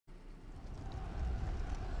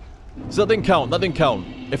So that didn't count, that didn't count.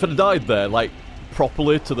 If I'd have died there, like,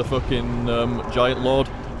 properly to the fucking Giant Lord,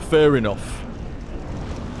 fair enough.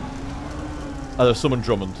 I'd have summoned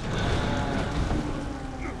Drummond.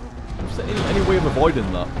 Is there any way of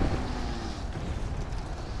avoiding that?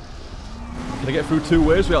 Can I get through 2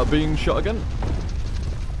 ways without being shot again?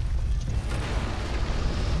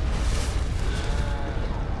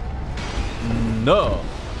 No.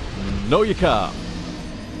 No, you can't.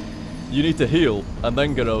 You need to heal and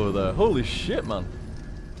then get over there. Holy shit, man.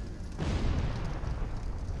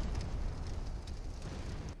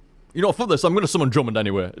 You know what, fuck this, I'm gonna summon Drummond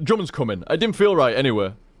anyway. Drummond's coming. It didn't feel right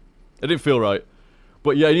anyway. It didn't feel right.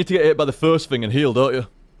 But yeah, you need to get hit by the first thing and heal, don't you?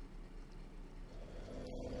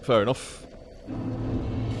 Fair enough.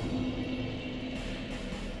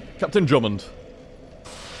 Captain Drummond.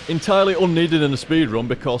 Entirely unneeded in a speedrun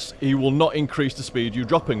because he will not increase the speed you're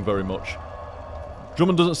dropping very much.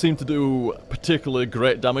 Drummond doesn't seem to do particularly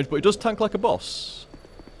great damage, but he does tank like a boss.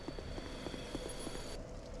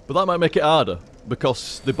 But that might make it harder,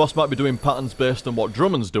 because the boss might be doing patterns based on what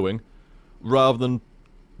Drummond's doing, rather than...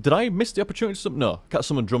 Did I miss the opportunity to summon? No, can't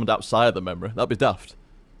summon Drummond outside the memory. That'd be daft.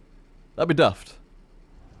 That'd be daft.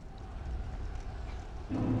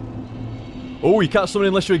 Oh, you can't summon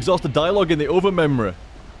unless you exhaust the dialogue in the other memory.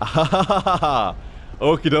 Ahahaha.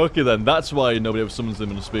 Okie dokie then. That's why nobody ever summons him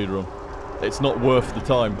in a speedrun. It's not worth the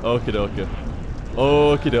time. Okie dokie.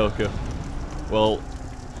 Okie dokie. Well,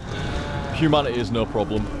 humanity is no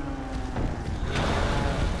problem.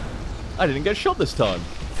 I didn't get shot this time.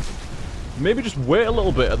 Maybe just wait a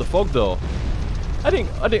little bit at the fog door. I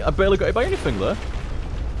barely got hit by anything there.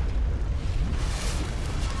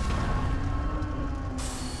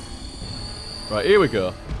 Right, here we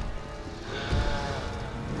go.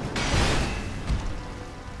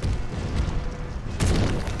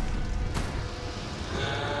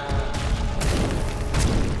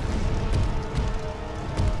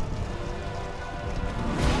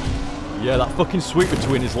 Yeah, that fucking sweep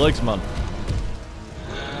between his legs, man.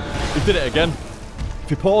 He did it again. If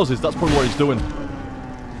he pauses, that's probably what he's doing.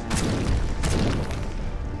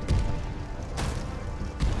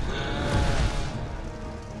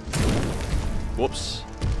 Whoops.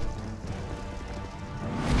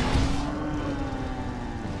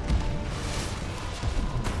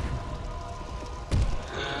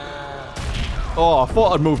 Oh, I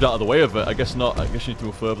thought I'd moved out of the way of it. I guess not. I guess you need to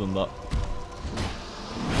move further than that.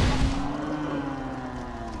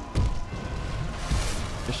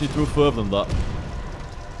 Guess you need to move further than that.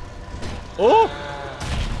 Oh!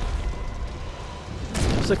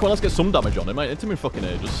 So come on, let's get some damage on him. It took me fucking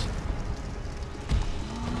ages.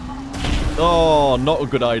 Oh, not a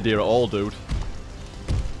good idea at all, dude.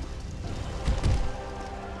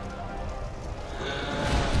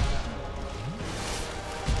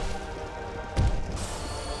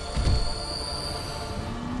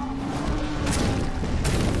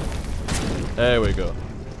 There we go.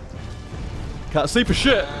 Can't see for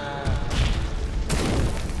shit.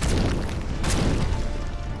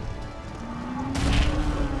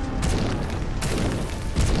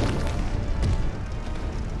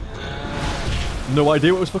 No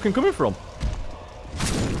idea where it was fucking coming from.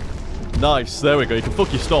 Nice, there we go. You can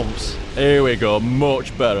fuck your stomps. Here we go,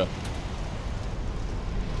 much better.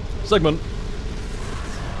 Segment.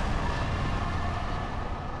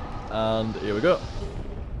 And here we go.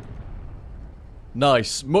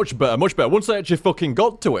 Nice, much better, much better. Once I actually fucking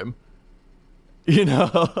got to him, you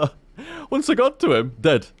know, once I got to him,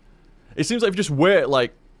 dead. It seems like if you just wait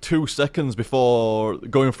like 2 seconds before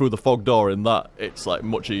going through the fog door in that, it's like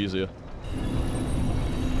much easier.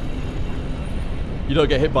 You don't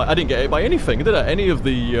get hit by... I didn't get hit by anything, did I? Any of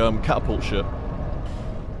the catapult shit.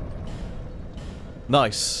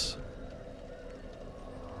 Nice.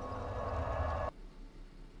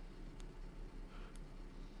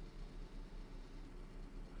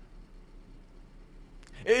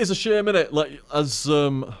 It is a shame, innit? Like, as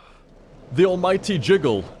the almighty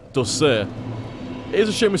Jiggle does say, it is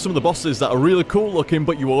a shame with some of the bosses that are really cool looking,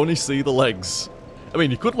 but you only see the legs. I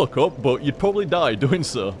mean, you could look up, but you'd probably die doing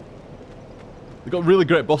so. They've got really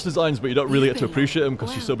great boss designs, but you don't really get to appreciate them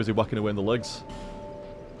because you're so busy whacking away in the legs.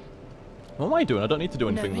 What am I doing? I don't need to do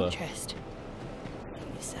anything there.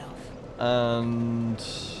 And...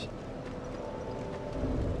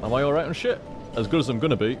 am I alright on shit? As good as I'm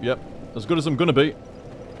gonna be, yep. As good as I'm gonna be.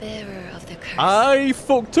 Bearer of the curse. I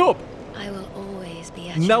fucked up! I will always be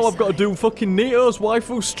at now your I've got to side. do fucking Neo's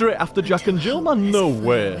waifu straight after Jack and Jill, man. No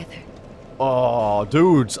way. Oh,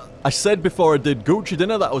 dudes. I said before I did Gucci, didn't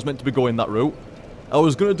I, that I was meant to be going that route. I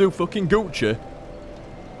was gonna do fucking Gucci.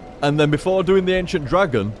 And then before doing the Ancient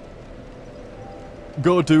Dragon,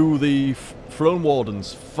 go do the Throne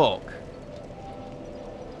Wardens. Fuck.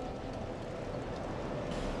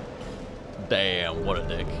 Damn, what a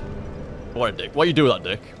dick. What a dick. Why you do that,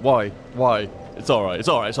 dick? Why? Why? It's alright, it's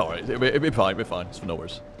alright, it's alright. It'll be fine, it'll be fine. It's for no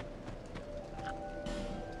worries.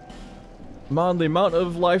 Man, the amount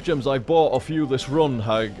of life gems I've bought off you this run,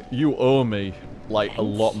 Hag, you owe me, like, a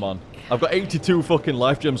lot, man. I've got 82 fucking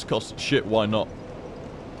life gems cost. Shit, why not?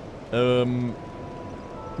 You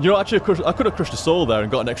know, actually, I could have crushed a soul there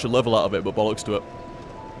and got an extra level out of it, but bollocks to it.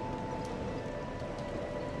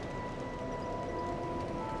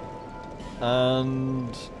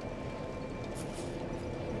 And...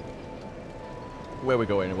 where are we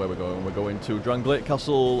going? Where are we going? We're going to Dranglake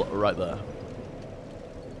Castle, right there.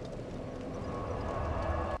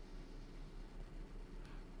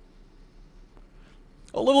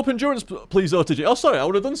 Oh, level up endurance, please, OTG. Oh, sorry, I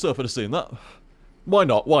would have done so if I'd have seen that. Why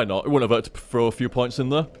not? Why not? It wouldn't have hurt to throw a few points in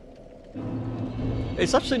there.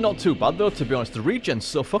 It's actually not too bad, though, to be honest. The regen's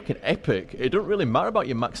so fucking epic. It doesn't really matter about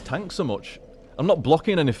your max tank so much. I'm not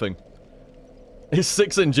blocking anything. It's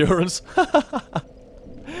 6 endurance.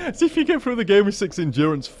 See if you get through the game with 6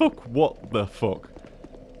 endurance. Fuck what the fuck.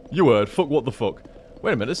 You heard. Fuck what the fuck.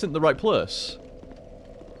 Wait a minute, this isn't the right place.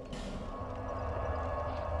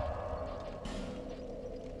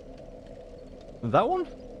 That one?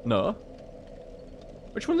 No.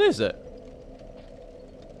 Which one is it?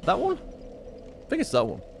 That one? I think it's that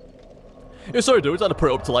one. Yeah, sorry dudes, I had to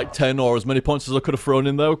put it up to like 10 or as many points as I could have thrown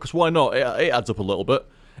in there, because why not? It adds up a little bit.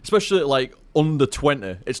 Especially like under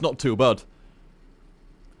 20, it's not too bad.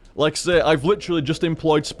 Like I say, I've literally just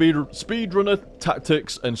employed speedrunner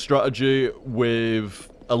tactics and strategy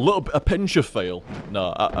with a pinch of fail.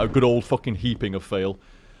 No, a good old fucking heaping of fail.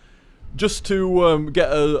 Just to get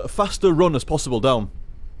a faster run as possible down.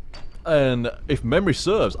 And if memory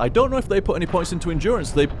serves, I don't know if they put any points into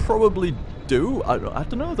endurance. They probably do. I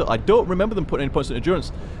don't know. I don't remember them putting any points into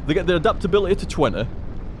endurance. They get their adaptability to 20.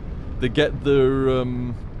 They get their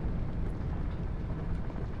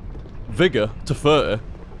vigor to 30.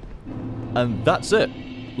 And that's it.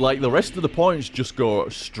 Like, the rest of the points just go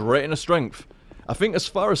straight into strength. I think as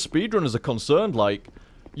far as speedrunners are concerned, like,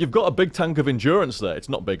 you've got a big tank of endurance there. It's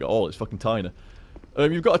not big at all, it's fucking tiny.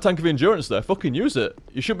 You've got a tank of endurance there, fucking use it.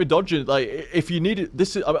 You shouldn't be dodging, like, if you need it,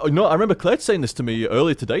 this is, no, I remember Claire saying this to me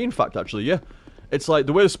earlier today, in fact, actually, yeah. It's like,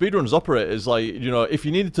 the way the speedrunners operate is like, you know, if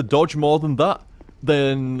you needed to dodge more than that,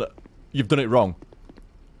 then you've done it wrong.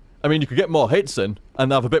 I mean, you could get more hits in,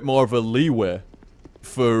 and have a bit more of a leeway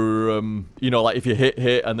for, you know, like, if you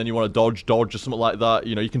hit, and then you want to dodge, or something like that,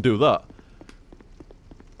 you know, you can do that.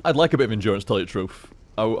 I'd like a bit of endurance, to tell you the truth.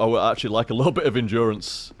 I would actually like a little bit of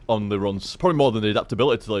endurance on the runs. Probably more than the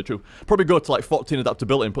adaptability, to tell you the truth. Probably go to like 14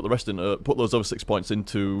 adaptability and put the rest in, put those other 6 points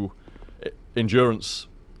into endurance.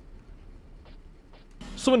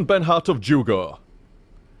 Summon Ben-Hart of Jugor.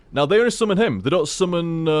 Now, they only summon him. They don't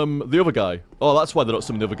summon the other guy. Oh, that's why they don't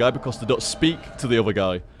summon the other guy, because they don't speak to the other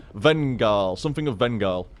guy. Vengal. Something of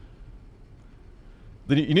Vengal.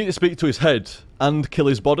 You need to speak to his head and kill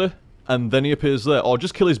his body. And then he appears there. Or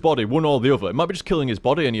just kill his body, one or the other. It might be just killing his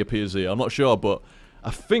body and he appears here. I'm not sure, but I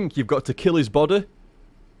think you've got to kill his body.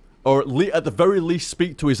 Or at the very least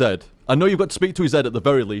speak to his head. I know you've got to speak to his head at the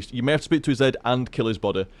very least. You may have to speak to his head and kill his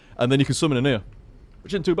body. And then you can summon in here.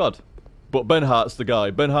 Which isn't too bad. But Ben-Hart's the guy.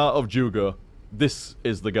 Ben-Hart of Jugo. This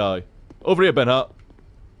is the guy. Over here, Ben-Hart.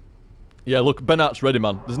 Yeah, look, Ben-Hart's ready,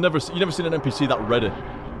 man. You've never seen an NPC that ready.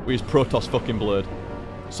 With his Protoss fucking blade.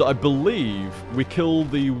 So I believe we kill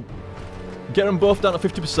the... Get them both down to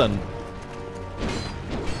 50%.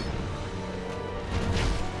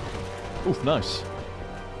 Oof, nice.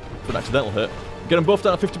 For an accidental hit. Get them both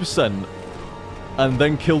down to 50%. And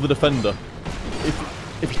then kill the defender.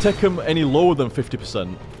 If you take them any lower than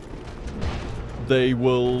 50%, they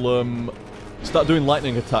will start doing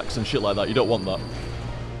lightning attacks and shit like that. You don't want that.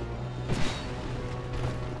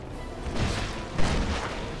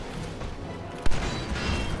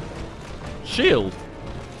 Shield.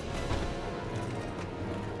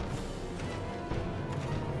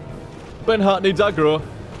 Ben-Hart needs aggro.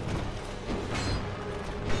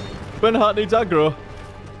 Ben-Hart needs aggro.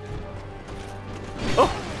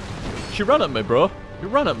 Oh! She ran at me, bro. You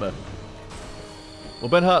ran at me. Well,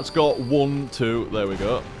 Ben-Hart's got 1, 2. There we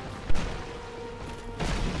go.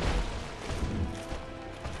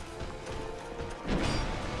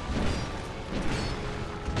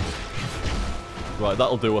 Right,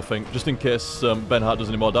 that'll do, I think. Just in case Ben-Hart does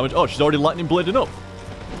any more damage. Oh, she's already lightning blading up.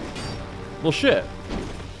 Well, shit.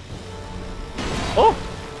 Oh!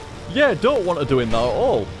 Yeah, don't want her doing that at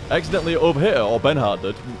all. Accidentally overhit her, or Ben-Hart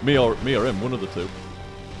did. Me or him, one of the two.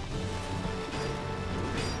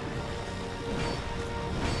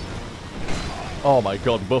 Oh my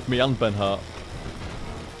god, both me and Ben Hart.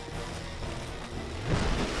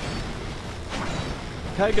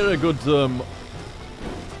 Can't get a good run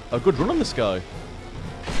on this guy.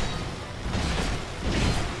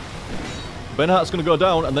 Ben Hart's gonna go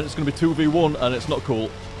down, and then it's gonna be 2v1, and it's not cool.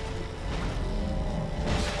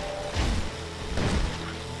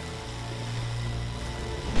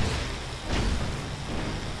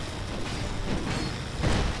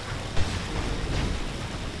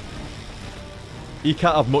 He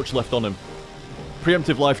can't have much left on him.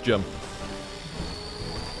 Preemptive life gem.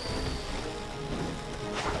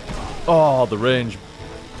 Oh, the range.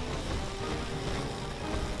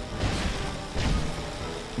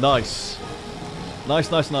 Nice.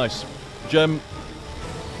 Nice, nice, nice. Gem.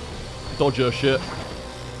 Dodge her shit.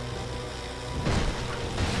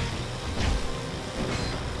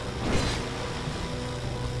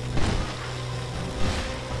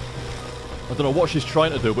 I don't know what she's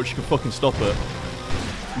trying to do, but she can fucking stop it.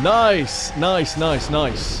 Nice! Nice, nice,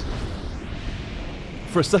 nice.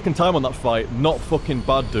 For a second time on that fight, not fucking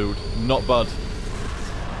bad, dude. Not bad.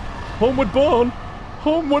 Homeward Bourne!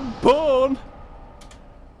 Homeward Bourne!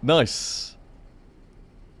 Nice.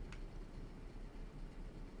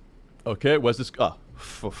 Okay, where's this? Ah,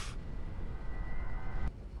 fuff.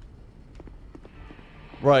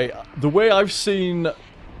 Right, the way I've seen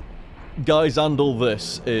guys handle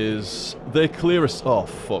this is they clear us. Oh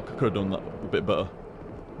fuck, I could have done that a bit better.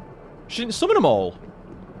 She didn't summon them all.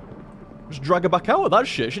 Just drag her back out of that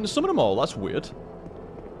shit. She didn't summon them all. That's weird.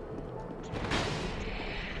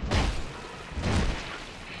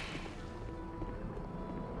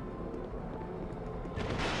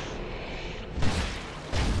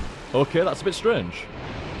 Okay, that's a bit strange.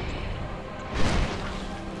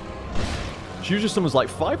 She usually summons like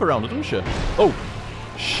 5 around her, doesn't she? Oh,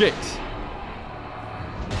 shit.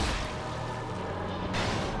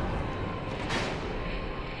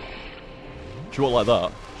 She won't like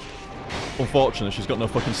that. Unfortunately, she's got no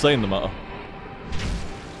fucking say in the matter.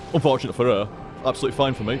 Unfortunate for her. Absolutely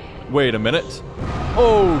fine for me. Wait a minute.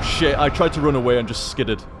 Oh, shit. I tried to run away and just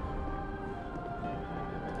skidded.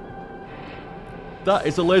 That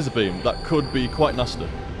is a laser beam. That could be quite nasty.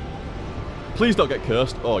 Please don't get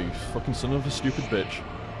cursed. Oh, you fucking son of a stupid bitch.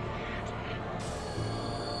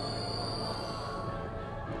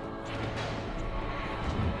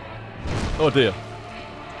 Oh, dear.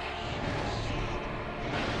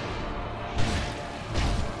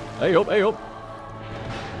 Hey up, hey up.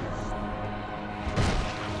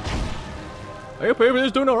 Hey up,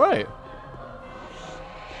 everything's doing alright.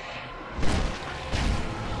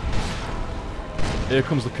 Here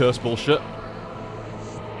comes the curse bullshit.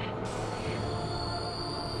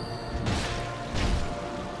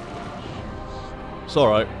 It's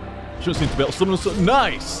alright. Shouldn't seem to be able to summon us.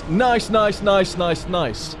 Nice! Nice, nice, nice, nice,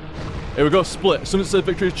 nice. Here we go, split. Summon said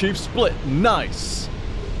victory achieved, split. Nice!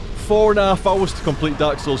 4.5 hours to complete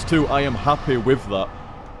Dark Souls 2. I am happy with that.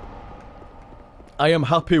 I am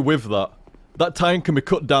happy with that. That time can be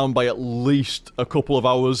cut down by at least a couple of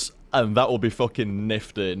hours, and that will be fucking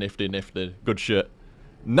nifty, nifty, nifty. Good shit.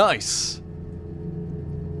 Nice!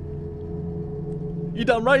 You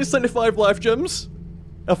damn right, 75 life gems.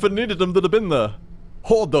 If I needed them, they'd have been there.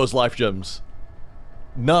 Hoard those life gems.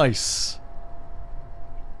 Nice.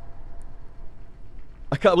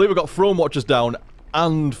 I can't believe I got Throne Watchers down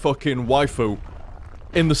and fucking waifu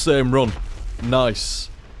in the same run. Nice.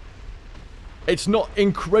 It's not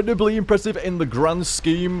incredibly impressive in the grand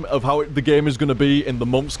scheme of how the game is going to be in the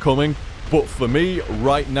months coming, but for me,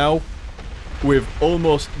 right now, with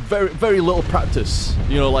almost very little practice,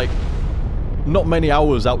 you know, like, not many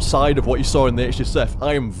hours outside of what you saw in the HTSF,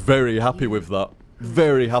 I am very happy with that.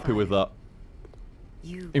 Very happy with that.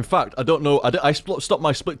 In fact, I don't know, I stopped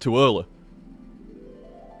my split too early.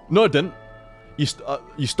 No, I didn't.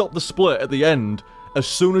 You stop the split at the end. As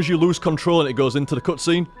soon as you lose control and it goes into the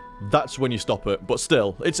cutscene, that's when you stop it. But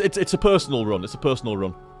still, it's a personal run. It's a personal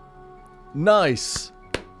run. Nice.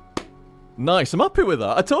 Nice. I'm happy with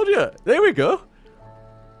that. I told you. There we go.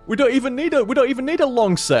 We don't even need a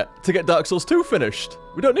long set to get Dark Souls 2 finished.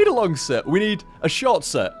 We don't need a long set. We need a short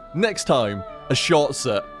set. Next time, a short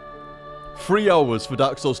set. 3 hours for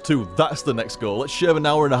Dark Souls 2. That's the next goal. Let's shave an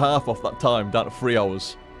hour and a half off that time down to 3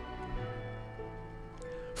 hours.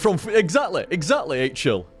 From exactly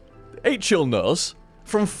 8chill. 8chill knows.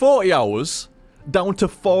 From 40 hours down to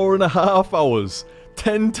 4.5 hours.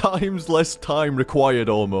 10 times less time required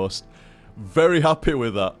almost. Very happy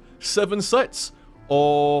with that. 7 sets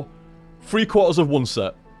or 3/4 of 1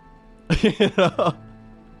 set. You know?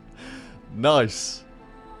 Nice.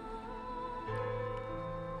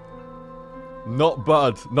 Not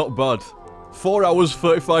bad, not bad. 4 hours,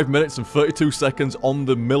 35 minutes, and 32 seconds on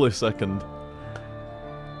the millisecond.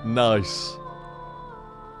 Nice.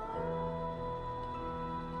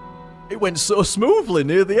 It went so smoothly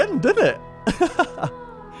near the end, didn't it?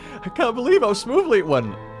 I can't believe how smoothly it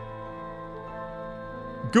went.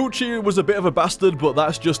 Gucci was a bit of a bastard, but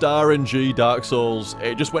that's just RNG Dark Souls.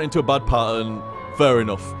 It just went into a bad pattern. Fair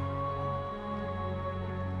enough.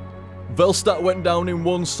 Velstadt went down in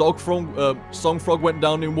one, Songfrog went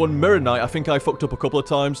down in one, Mirror Knight, I think I fucked up a couple of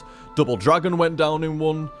times. Double Dragon went down in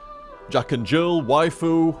one, Jack and Jill,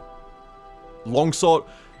 Waifu, Longsword.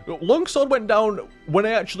 Longsword went down when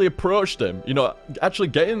I actually approached him. You know, actually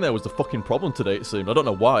getting there was the fucking problem today, it seemed. I don't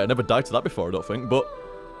know why, I never died to that before, I don't think, but...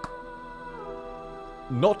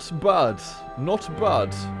 Not bad, not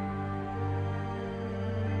bad.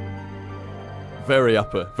 Very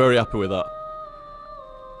happy with that.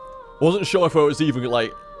 Wasn't sure if I was even,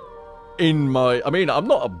 like, in my... I mean, I'm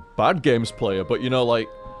not a bad games player, but, you know, like...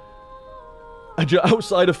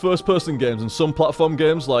 Outside of first-person games and some platform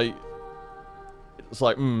games, like... It's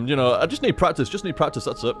like, you know, I just need practice,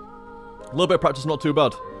 that's it. A little bit of practice, not too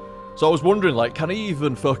bad. So I was wondering, like, can I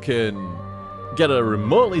even fucking get a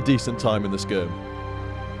remotely decent time in this game?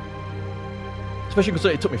 Especially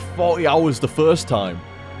considering it took me 40 hours the first time.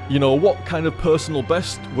 You know, what kind of personal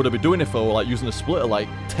best would I be doing if I were, like, using a splitter? Like,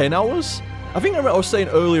 10 hours? I think I was saying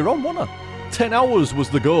earlier on, wasn't I? 10 hours was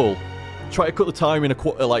the goal. Try to cut the time in a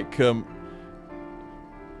quarter, like, just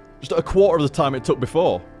a quarter of the time it took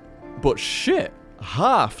before. But shit,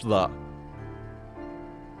 half that.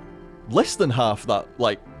 Less than half that.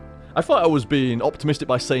 Like, I thought I was being optimistic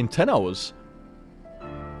by saying 10 hours.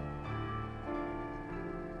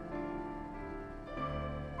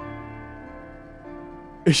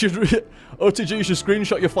 OTG, you should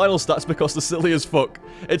screenshot your final stats because they're silly as fuck.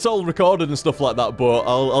 It's all recorded and stuff like that, but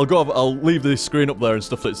I'll leave the screen up there and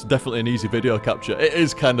stuff. It's definitely an easy video capture. It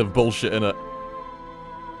is kind of bullshit, innit?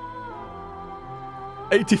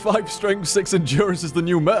 85 strength, 6 endurance is the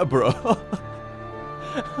new meta, bro.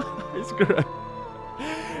 It's great.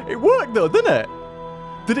 It worked though, didn't it?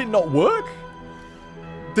 Did it not work?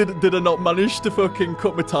 Did I not manage to fucking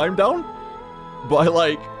cut my time down by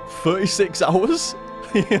like 36 hours?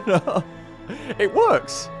 You know? It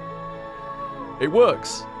works. It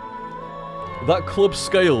works. That club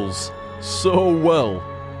scales so well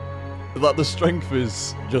that the strength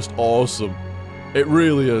is just awesome. It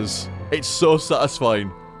really is. It's so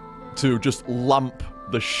satisfying to just lamp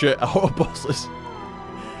the shit out of bosses.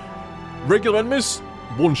 Regular enemies,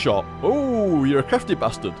 1 shot. Oh, you're a crafty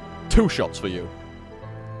bastard. 2 shots for you.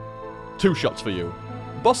 2 shots for you.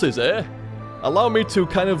 Bosses, eh? Allow me to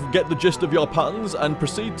kind of get the gist of your patterns and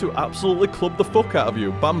proceed to absolutely club the fuck out of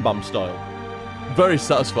you, Bam Bam style. Very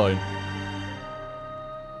satisfying.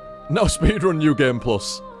 Now speedrun New Game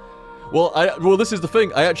Plus. Well, this is the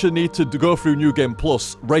thing. I actually need to go through New Game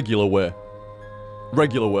Plus regular way.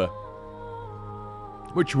 Regular way.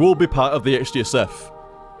 Which will be part of the HTSF.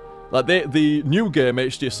 Like, the new game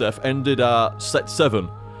HTSF ended at set 7.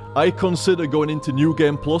 I consider going into New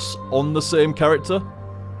Game Plus on the same character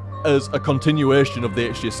as a continuation of the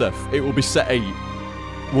HTSF. It will be set 8.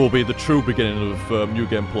 Will be the true beginning of New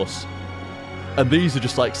Game Plus. And these are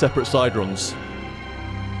just like separate side runs.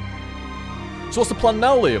 So what's the plan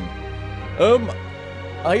now, Liam?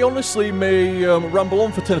 I honestly may ramble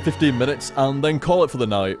on for 10 or 15 minutes and then call it for the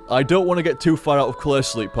night. I don't want to get too far out of Claire's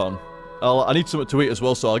sleep pan. I need something to eat as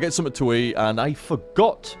well, so I'll get something to eat, and I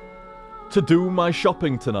forgot to do my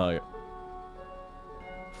shopping tonight.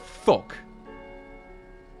 Fuck.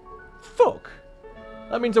 Fuck.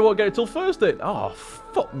 That means I won't get it till Thursday. Oh,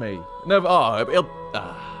 fuck me. Never.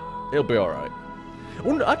 Oh, it'll be alright.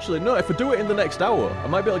 Actually, no, if I do it in the next hour, I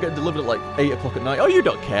might be able to get it delivered at like 8 o'clock at night. Oh, you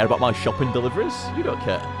don't care about my shopping deliveries. You don't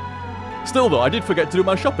care. Still, though, I did forget to do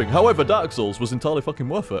my shopping. However, Dark Souls was entirely fucking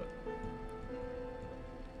worth it.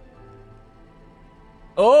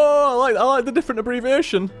 Oh, I like the different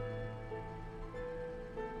abbreviation.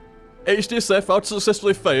 HTSF, how to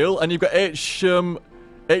successfully fail, and you've got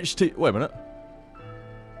HT... Wait a minute.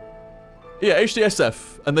 Yeah,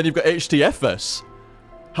 HTSF, and then you've got HTFS.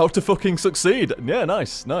 How to fucking succeed. Yeah,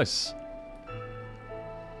 nice, nice.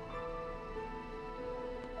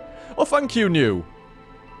 Oh, thank you, New.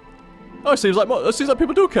 Oh, it seems like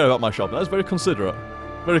people do care about my shopping. That's very considerate.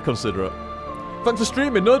 Very considerate. Thanks for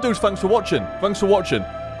streaming. No, dudes, thanks for watching. Thanks for watching.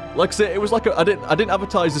 Like I say, it was like I didn't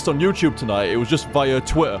advertise this on YouTube tonight. It was just via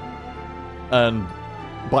Twitter. And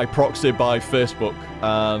by proxy by Facebook.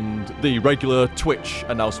 And the regular Twitch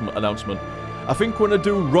announcement. I think when I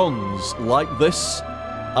do runs like this,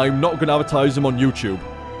 I'm not going to advertise them on YouTube.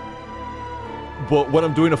 But when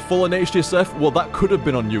I'm doing a full on HTSF, well, that could have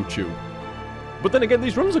been on YouTube. But then again,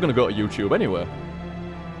 these runs are going to go to YouTube anyway.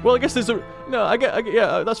 Well, I guess there's a... No, I get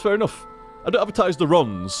yeah, that's fair enough. I don't advertise the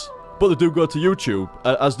runs, but they do go to YouTube,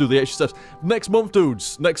 as do the HTSFs. Next month,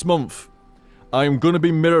 dudes, next month, I'm going to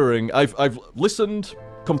be mirroring... I've listened,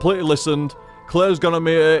 completely listened. Claire's gone at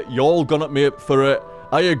me, y'all gone at me for it.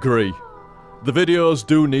 I agree. The videos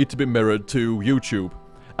do need to be mirrored to YouTube.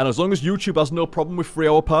 And as long as YouTube has no problem with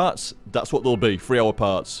 3-hour parts, that's what they'll be, 3-hour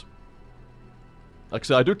parts. Like I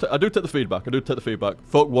said, I do take the feedback,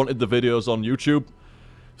 Folk wanted the videos on YouTube.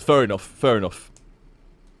 Fair enough, fair enough.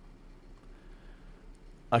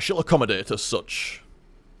 I shall accommodate as such.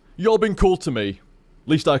 You're being cool to me.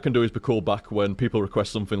 Least I can do is be cool back when people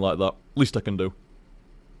request something like that. Least I can do.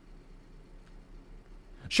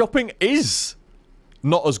 Shopping is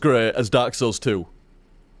not as great as Dark Souls 2.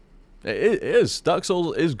 It is. Dark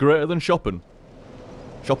Souls is greater than shopping.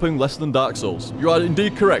 Shopping less than Dark Souls. You are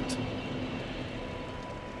indeed correct.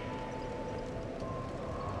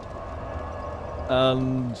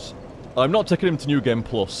 And I'm not taking him to New Game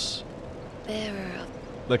Plus.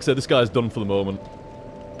 Like I said, this guy's done for the moment.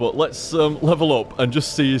 But let's level up and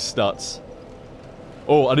just see his stats.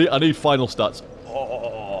 Oh, I need final stats.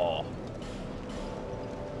 Oh.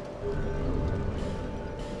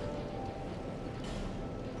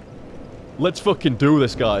 Let's fucking do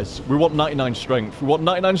this, guys. We want 99 strength. We want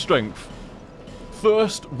 99 strength.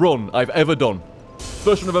 First run I've ever done.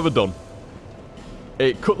 First run I've ever done.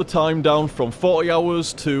 It cut the time down from 40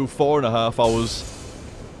 hours to 4.5 hours.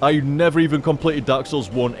 I never even completed Dark Souls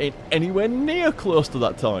 1 in anywhere near close to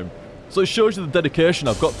that time. So it shows you the dedication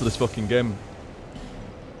I've got to this fucking game.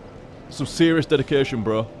 Some serious dedication,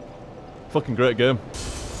 bro. Fucking great game.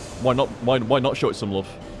 Why not show it some love?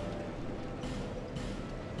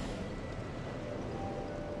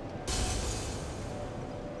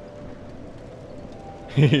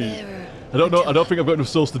 I don't know, I don't think I've got enough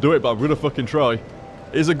souls to do it, but I'm gonna fucking try.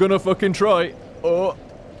 Is it gonna fucking try? Oh.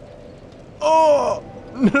 Oh!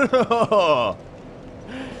 No!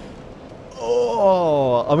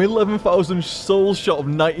 Oh! I'm 11,000 souls short of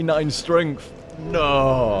 99 strength.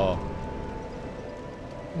 No!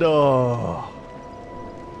 No!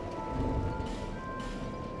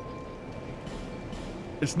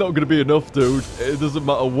 It's not gonna be enough, dude. It doesn't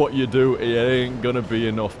matter what you do, it ain't gonna be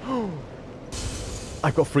enough.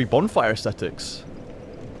 I've got 3 bonfire aesthetics.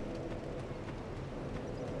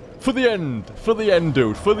 For the end,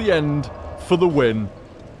 dude. For the end, for the win.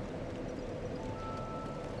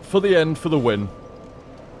 For the end, for the win.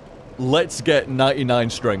 Let's get 99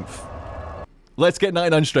 strength. Let's get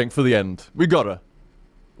 99 strength for the end. We gotta.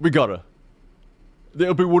 We gotta.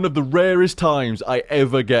 It'll be one of the rarest times I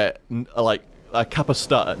ever get, like, a kappa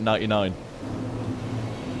stat at 99.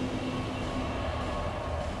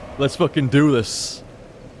 Let's fucking do this.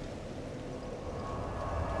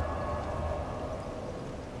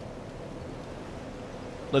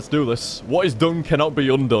 Let's do this. What is done cannot be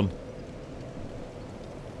undone.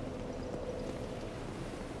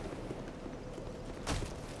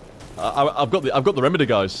 I've got the remedy,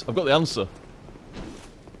 guys. I've got the answer.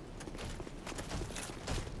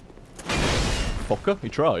 Fucker, he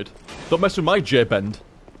tried. Don't mess with my J-bend.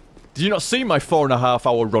 Did you not see my 4.5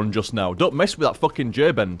 hour run just now? Don't mess with that fucking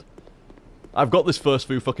J-bend. I've got this first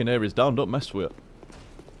few fucking areas down. Don't mess with it.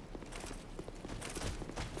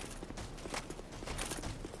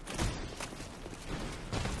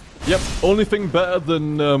 Yep, only thing better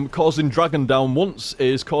than causing Dragon down once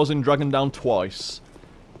is causing Dragon down twice.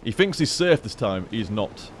 He thinks he's safe this time, he's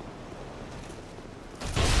not.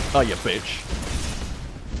 Ah, you bitch.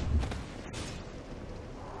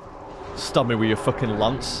 Stab me with your fucking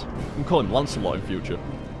lance. You can call him Lancelot in future.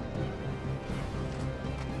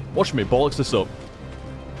 Watch me bollocks this up.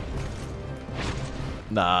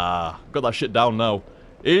 Nah, got that shit down now.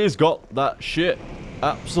 He's got that shit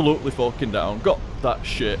absolutely fucking down. Got that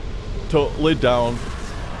shit totally down.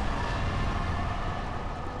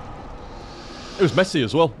 It was messy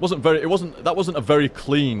as well. That wasn't a very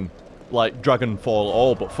clean, like, dragon fall at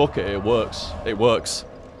all, but fuck it, it works. It works.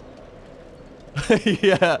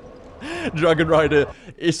 Yeah. Dragon Rider,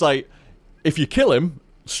 it's like, if you kill him,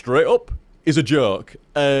 straight up, is a joke.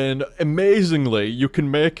 And amazingly, you can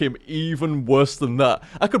make him even worse than that.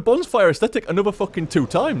 I could bonfire aesthetic another fucking 2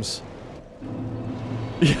 times.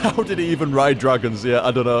 Yeah, how did he even ride dragons? Yeah, I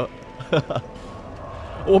don't know.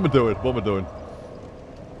 What am I doing? What am I doing?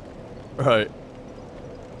 Right.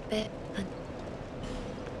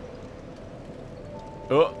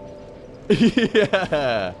 Oh.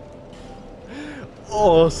 Yeah.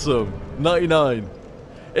 Awesome. 99.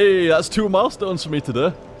 Hey, that's 2 milestones for me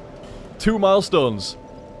today. 2 milestones.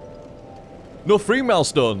 No, 3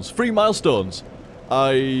 milestones. 3 milestones.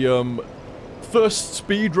 I first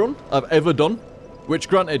speed run I've ever done, which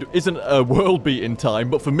granted isn't a world-beating time,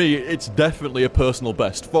 but for me it's definitely a personal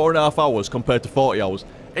best. 4.5 hours compared to 40 hours.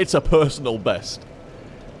 It's a personal best.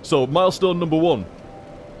 So milestone number 1.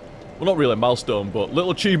 Well, not really a milestone, but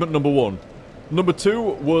little achievement number 1. Number 2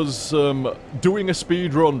 was doing a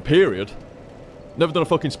speed run, period. Never done a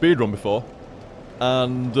fucking speed run before.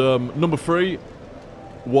 And number 3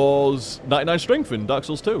 was 99 strength in Dark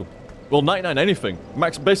Souls 2. Well, 99 anything.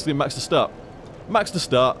 Basically max to start. Max to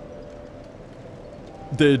start.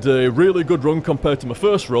 Did a really good run compared to my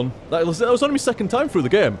first run. That was only my second time through the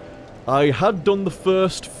game. I had done the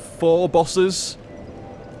first 4 bosses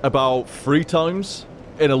about 3 times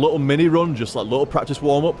in a little mini run, just like little practice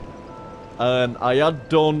warm-up. And I had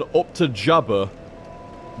done up to Jabba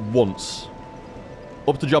once.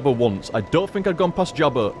 Up to Jabba once. I don't think I'd gone past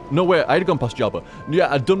Jabba. No, wait, I had gone past Jabba.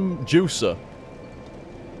 Yeah, I'd done Juicer.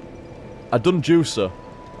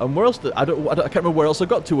 And where else did... I can't remember where else I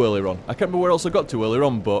got to earlier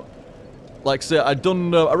on. But... Like I say, I'd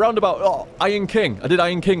done around about... Oh, Iron King. I did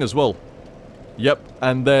Iron King as well. Yep.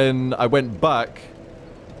 And then I went back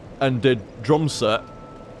and did Drum Set.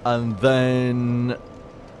 And then...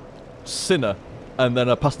 Sinner. And then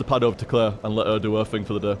I passed the pad over to Claire and let her do her thing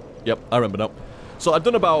for the day. Yep, I remember now. So I've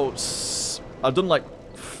done like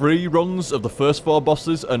 3 runs of the first 4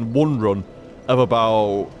 bosses and 1 run of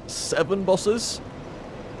about 7 bosses.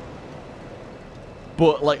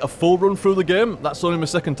 But like a full run through the game, that's only my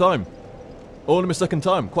second time.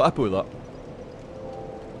 Quite happy with that.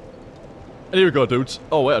 And here we go, dudes.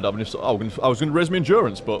 Oh wait, I was going to raise my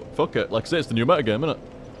endurance, but fuck it. Like I say, it's the new metagame, innit?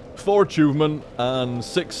 4 achievement and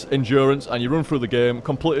 6 endurance, and you run through the game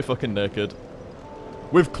completely fucking naked.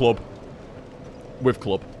 With club.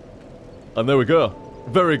 And there we go.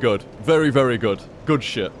 Very good. Very, very good. Good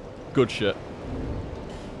shit.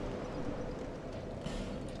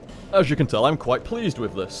 As you can tell, I'm quite pleased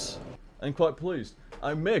with this.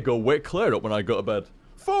 I may go wake Claire up when I go to bed.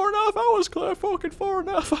 4.5 hours, Claire. Fucking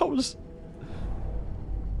 4.5 hours.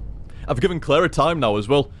 I've given Claire a time now as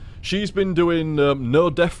well. She's been doing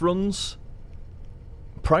no death runs.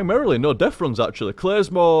 Primarily no death runs, actually.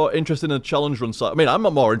 Claire's more interested in the challenge run side. I mean, I've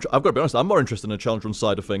got to be honest, I'm more interested in the challenge run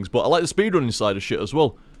side of things, but I like the speedrunning side of shit as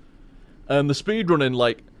well. And the speedrunning,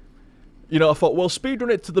 like, you know, I thought, well,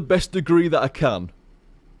 speedrun it to the best degree that I can.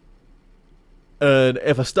 And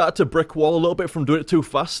if I start to brick wall a little bit from doing it too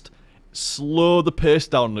fast, slow the pace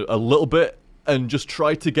down a little bit and just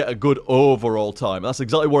try to get a good overall time. That's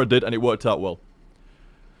exactly what I did, and it worked out well.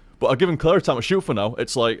 But I've given Claire a time to shoot for now.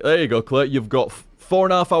 It's like, there you go, Claire, you've got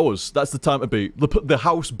 4.5 hours. That's the time to beat. The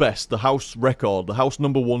house best, the house record, the house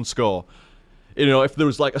 #1 score. You know, if there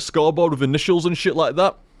was like a scoreboard with initials and shit like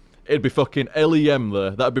that, it'd be fucking LEM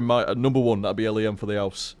there. That'd be my #1, that'd be LEM for the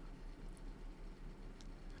house.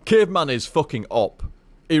 Caveman is fucking op.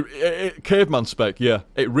 Caveman spec, yeah,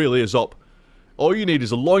 it really is op. All you need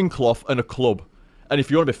is a loincloth and a club. And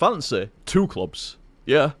if you want to be fancy, 2 clubs.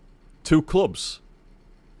 Yeah, 2 clubs.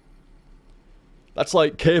 That's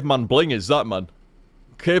like caveman bling, is that, man?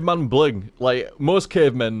 Caveman bling. Like, most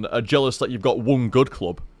cavemen are jealous that you've got 1 good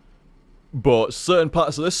club. But certain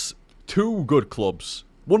parts of this, 2 good clubs.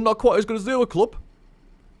 One not quite as good as the other club.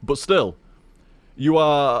 But still, you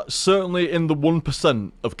are certainly in the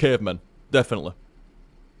 1% of cavemen. Definitely.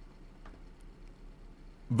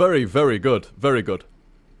 Very, very good. Very good.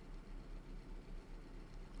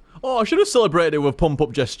 Oh, I should have celebrated it with a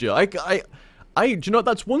pump-up gesture. Do you know,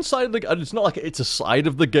 that's one side of the... It's not like it's a side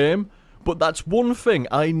of the game, but that's one thing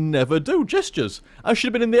I never do. Gestures. I should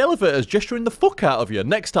have been in the elevators gesturing the fuck out of you.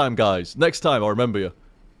 Next time, guys. Next time, I'll remember you.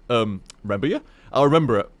 Remember you? I'll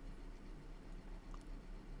remember it.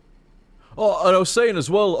 Oh, and I was saying as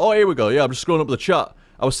well... Oh, here we go. Yeah, I'm just scrolling up the chat.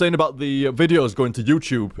 I was saying about the videos going to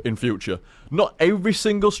YouTube in future. Not every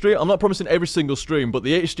single stream. I'm not promising every single stream, but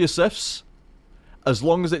the HTSFs, as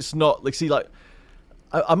long as it's not... Like, see, like...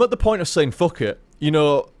 I'm at the point of saying, fuck it. You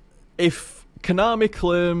know, if Konami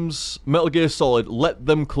claims Metal Gear Solid, let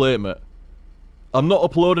them claim it. I'm not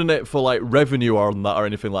uploading it for, like, revenue on that or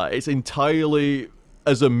anything like that. It's entirely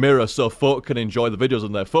as a mirror so folk can enjoy the videos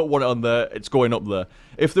on there. Folk want it on there, it's going up there.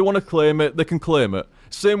 If they want to claim it, they can claim it.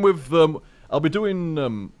 Same with, I'll be doing,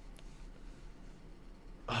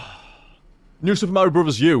 New Super Mario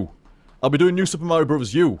Bros. U. I'll be doing New Super Mario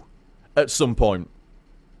Bros. U at some point.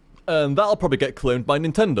 And that'll probably get claimed by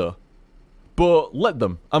Nintendo. But let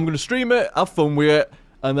them. I'm going to stream it, have fun with it,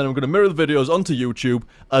 and then I'm going to mirror the videos onto YouTube,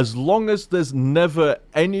 as long as there's never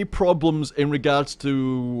any problems in regards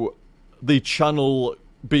to the channel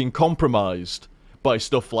being compromised by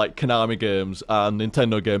stuff like Konami games and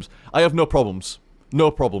Nintendo games. I have no problems.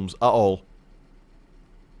 No problems at all.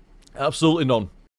 Absolutely none.